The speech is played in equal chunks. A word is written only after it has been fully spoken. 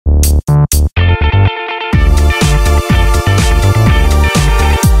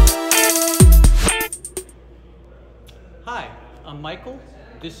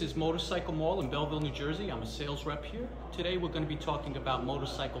This is Motorcycle Mall in Belleville, New Jersey. I'm a sales rep here. Today we're going to be talking about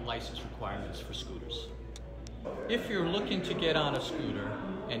motorcycle license requirements for scooters. If you're looking to get on a scooter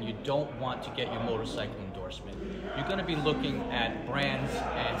and you don't want to get your motorcycle endorsement, you're going to be looking at brands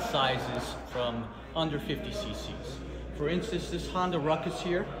and sizes from under 50 cc's. For instance, this Honda Ruckus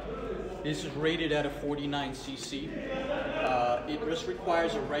here, this is rated at a 49 cc. It just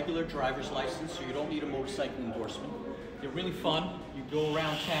requires a regular driver's license, so you don't need a motorcycle endorsement. They're really fun. You go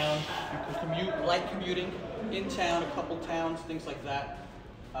around town, you can commute, light commuting, in town, a couple towns, things like that.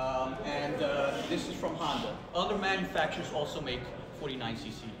 This is from Honda. Other manufacturers also make 49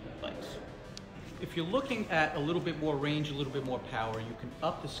 cc bikes. If you're looking at a little bit more range, a little bit more power, you can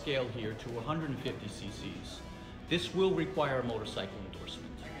up the scale here to 150 cc's. This will require a motorcycle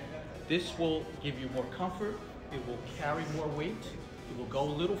endorsement. This will give you more comfort, it will carry more weight, it will go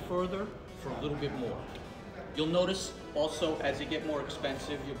a little further for a little bit more. You'll notice also as you get more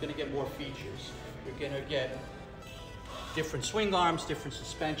expensive, you're going to get more features. You're going to get different swing arms, different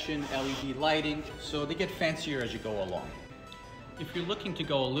suspension, LED lighting, so they get fancier as you go along. If you're looking to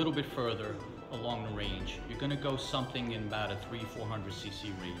go a little bit further along the range, you're going to go something in about a 300-400 cc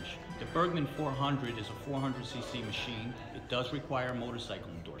range. The Bergman 400 is a 400 cc machine. It does require a motorcycle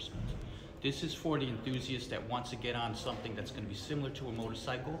endorsement. This is for the enthusiast that wants to get on something that's going to be similar to a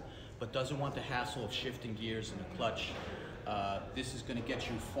motorcycle, but doesn't want the hassle of shifting gears and the clutch. This is going to get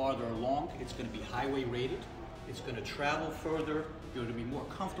you farther along. It's going to be highway rated. It's going to travel further. You're going to be more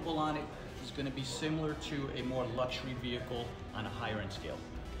comfortable on it. It's going to be similar to a more luxury vehicle on a higher end scale.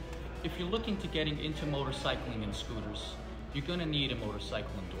 If you're looking to getting into motorcycling and scooters, you're going to need a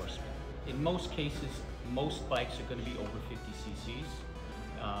motorcycle endorsement. In most cases, most bikes are going to be over 50 cc's.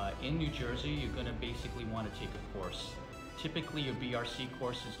 In New Jersey, you're going to basically want to take a course. Typically, your BRC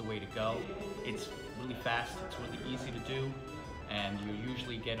course is the way to go. It's really fast, it's really easy to do, and you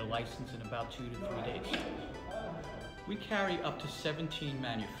usually get a license in about 2 to 3 days. We carry up to 17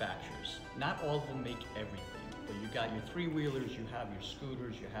 manufacturers. Not all of them make everything, but you got your three-wheelers, you have your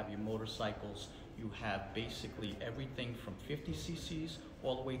scooters, you have your motorcycles, you have basically everything from 50 cc's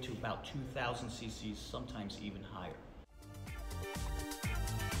all the way to about 2,000 cc's, sometimes even higher.